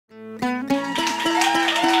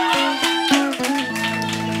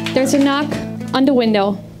There's a knock on the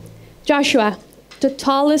window. Joshua, the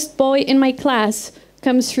tallest boy in my class,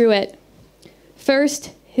 comes through it.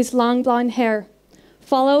 First, his long blonde hair,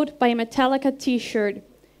 followed by a Metallica t-shirt,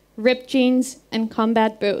 ripped jeans, and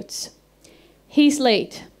combat boots. He's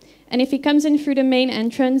late, and if he comes in through the main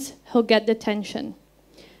entrance, he'll get detention.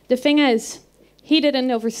 The thing is, he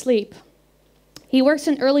didn't oversleep. He works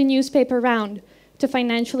an early newspaper round to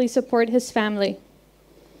financially support his family.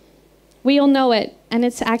 We all know it, and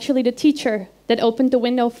it's actually the teacher that opened the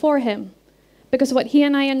window for him, because what he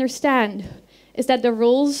and I understand is that the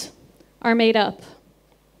rules are made up.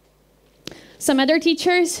 Some other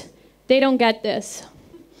teachers, they don't get this.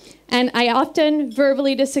 And I often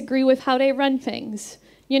verbally disagree with how they run things.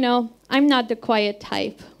 You know, I'm not the quiet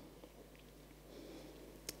type.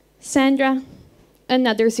 Sandra,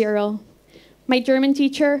 another 0. My German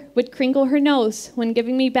teacher would crinkle her nose when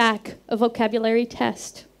giving me back a vocabulary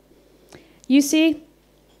test. You see,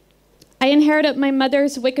 I inherited my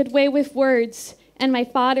mother's wicked way with words and my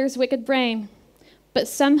father's wicked brain, but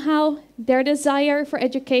somehow their desire for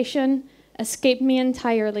education escaped me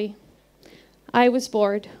entirely. I was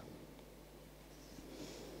bored.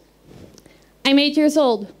 I'm 8 years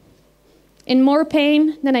old, in more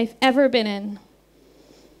pain than I've ever been in.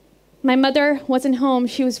 My mother wasn't home.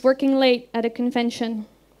 She was working late at a convention.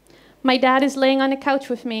 My dad is laying on the couch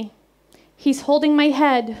with me. He's holding my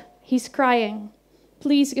head. He's crying.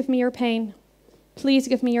 Please give me your pain. Please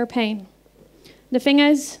give me your pain. The thing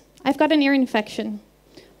is, I've got an ear infection,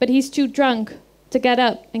 but he's too drunk to get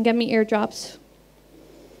up and get me eardrops.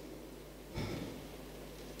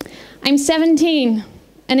 I'm 17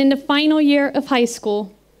 and in the final year of high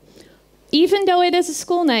school. Even though it is a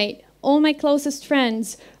school night, all my closest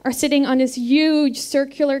friends are sitting on this huge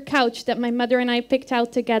circular couch that my mother and I picked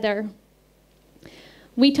out together.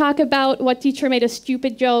 We talk about what teacher made a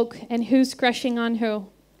stupid joke and who's crushing on who.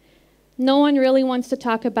 No one really wants to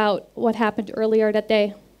talk about what happened earlier that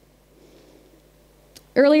day.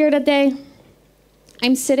 Earlier that day,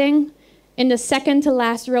 I'm sitting in the second to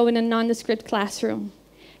last row in a nondescript classroom.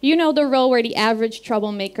 You know, the row where the average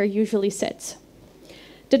troublemaker usually sits.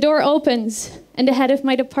 The door opens, and the head of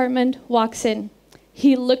my department walks in.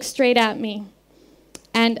 He looks straight at me,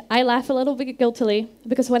 and I laugh a little bit guiltily,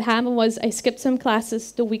 because what happened was I skipped some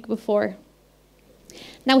classes the week before.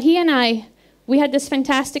 Now, he and we had this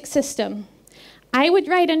fantastic system. I would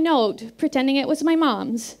write a note, pretending it was my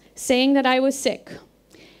mom's, saying that I was sick.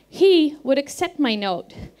 He would accept my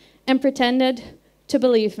note and pretended to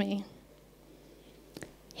believe me.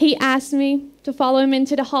 He asked me to follow him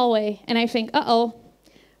into the hallway, and I think, uh-oh,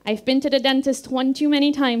 I've been to the dentist one too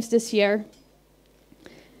many times this year.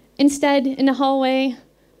 Instead, in the hallway,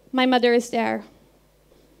 my mother is there.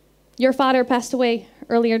 Your father passed away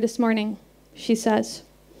earlier this morning, she says.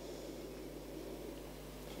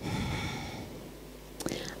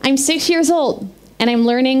 I'm 6 years old, and I'm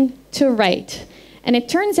learning to write. And it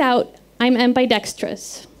turns out I'm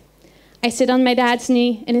ambidextrous. I sit on my dad's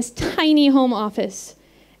knee in his tiny home office.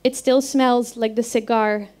 It still smells like the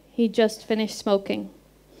cigar he just finished smoking.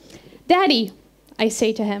 Daddy, I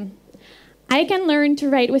say to him, I can learn to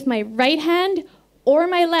write with my right hand or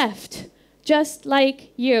my left, just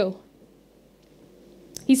like you.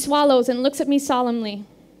 He swallows and looks at me solemnly.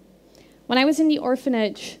 When I was in the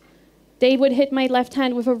orphanage, they would hit my left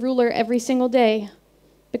hand with a ruler every single day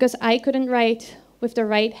because I couldn't write with the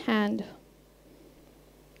right hand.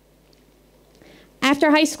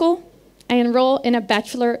 After high school, I enroll in a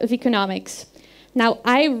Bachelor of Economics. Now,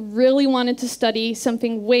 I really wanted to study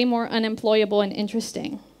something way more unemployable and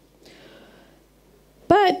interesting.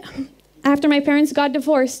 But after my parents got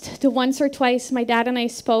divorced, the once or twice my dad and I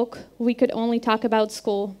spoke, we could only talk about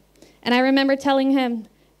school. And I remember telling him,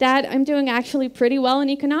 Dad, I'm doing actually pretty well in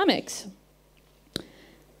economics.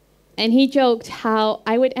 And he joked how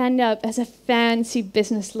I would end up as a fancy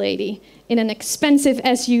business lady in an expensive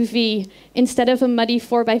SUV instead of a muddy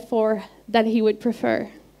 4x4 that he would prefer.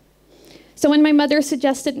 So when my mother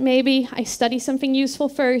suggested maybe I study something useful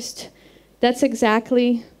first, that's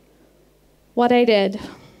exactly what I did.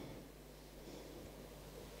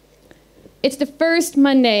 It's the first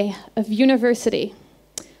Monday of university.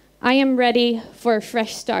 I am ready for a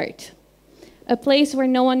fresh start, a place where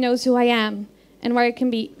no one knows who I am and where I can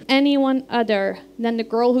be anyone other than the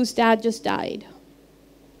girl whose dad just died.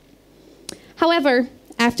 However,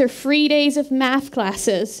 after 3 days of math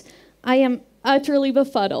classes, I am utterly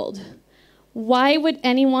befuddled. Why would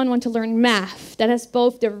anyone want to learn math that has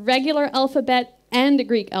both the regular alphabet and the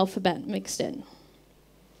Greek alphabet mixed in?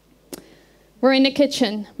 We're in the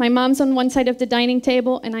kitchen. My mom's on one side of the dining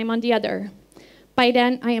table and I'm on the other. By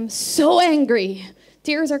then, I am so angry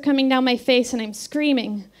Tears are coming down my face and I'm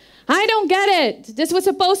screaming, I don't get it. This was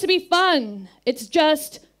supposed to be fun. It's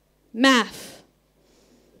just math.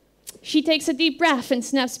 She takes a deep breath and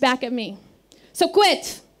snaps back at me. So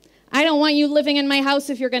quit. I don't want you living in my house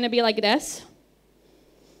if you're going to be like this.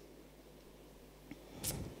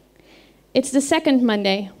 It's the second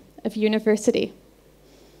Monday of university.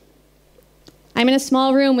 I'm in a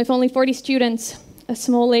small room with only 40 students, a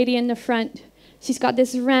small lady in the front. She's got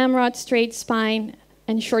this ramrod straight spine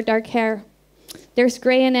and short dark hair. There's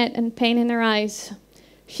gray in it and pain in her eyes.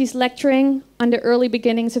 She's lecturing on the early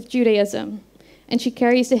beginnings of Judaism, and she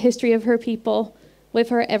carries the history of her people with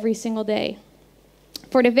her every single day.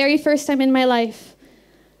 For the very first time in my life,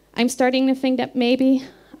 I'm starting to think that maybe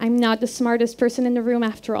I'm not the smartest person in the room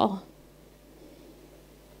after all.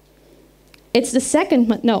 It's the second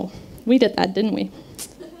month. No, we did that, didn't we?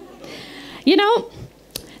 You know,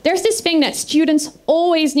 there's this thing that students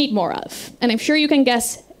always need more of, and I'm sure you can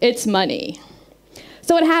guess it's money.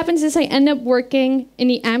 So what happens is I end up working in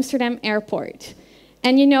the Amsterdam airport.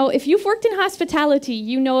 And you know, if you've worked in hospitality,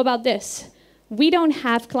 you know about this. We don't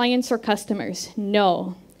have clients or customers.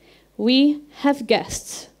 No, we have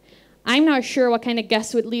guests. I'm not sure what kind of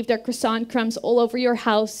guests would leave their croissant crumbs all over your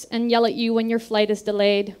house and yell at you when your flight is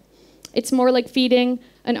delayed. It's more like feeding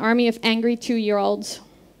an army of angry 2-year-olds.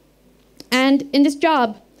 And in this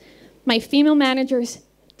job, my female managers,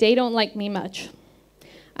 they don't like me much.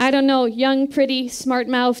 I don't know, young, pretty,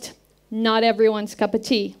 smart-mouthed, not everyone's cup of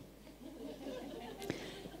tea.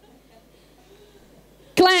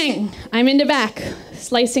 Clang! I'm in the back,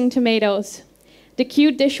 slicing tomatoes. The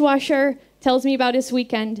cute dishwasher tells me about his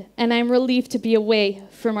weekend, and I'm relieved to be away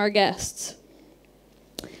from our guests.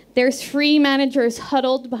 There's 3 managers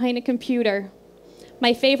huddled behind a computer.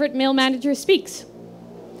 My favorite male manager speaks.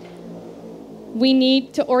 We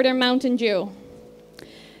need to order Mountain Dew.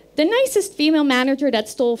 The nicest female manager that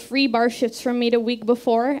stole free bar shifts from me the week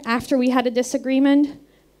before, after we had a disagreement,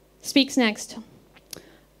 speaks next.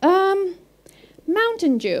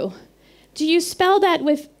 Mountain Dew. Do you spell that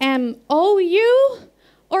with M-O-U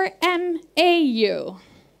or M-A-U?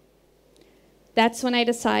 That's when I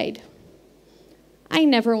decide. I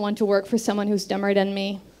never want to work for someone who's dumber than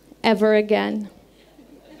me, ever again.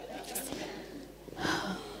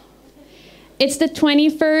 It's the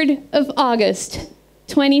 23rd of August,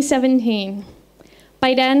 2017.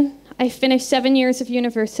 By then, I finished 7 years of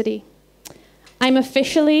university. I'm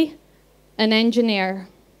officially an engineer.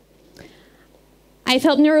 I've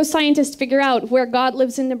helped neuroscientists figure out where God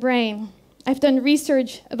lives in the brain. I've done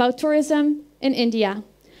research about tourism in India.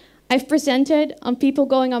 I've presented on people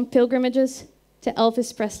going on pilgrimages to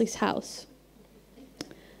Elvis Presley's house.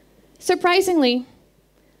 Surprisingly,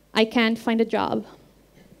 I can't find a job.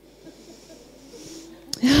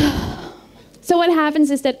 So what happens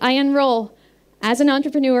is that I enroll as an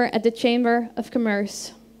entrepreneur at the Chamber of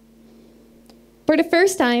Commerce. For the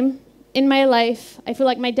first time in my life, I feel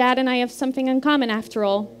like my dad and I have something in common after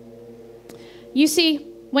all. You see,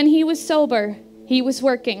 when he was sober, he was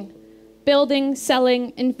working, building,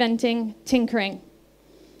 selling, inventing, tinkering.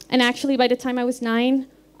 And actually, by the time I was 9,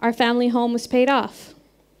 our family home was paid off.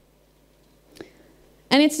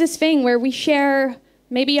 And it's this thing where we share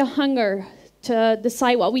maybe a hunger to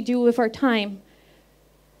decide what we do with our time,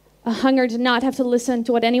 a hunger to not have to listen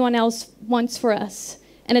to what anyone else wants for us,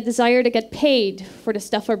 and a desire to get paid for the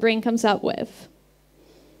stuff our brain comes up with.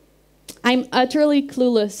 I'm utterly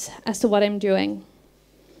clueless as to what I'm doing.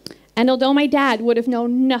 And although my dad would have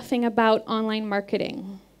known nothing about online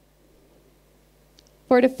marketing,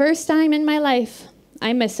 for the first time in my life,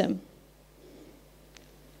 I miss him.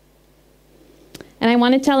 And I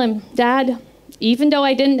want to tell him, Dad, even though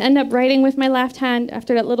I didn't end up writing with my left hand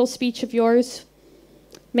after that little speech of yours,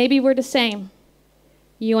 maybe we're the same,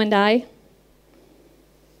 you and I.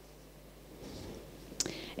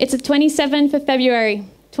 It's the 27th of February,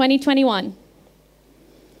 2021.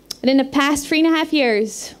 And in the past 3.5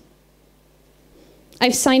 years,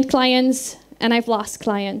 I've signed clients and I've lost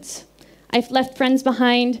clients. I've left friends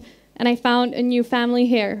behind and I found a new family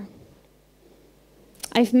here.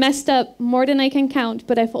 I've messed up more than I can count,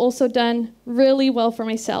 but I've also done really well for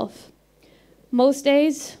myself. Most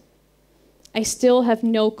days, I still have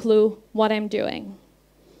no clue what I'm doing.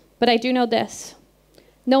 But I do know this.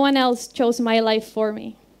 No one else chose my life for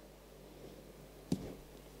me.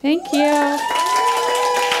 Thank you.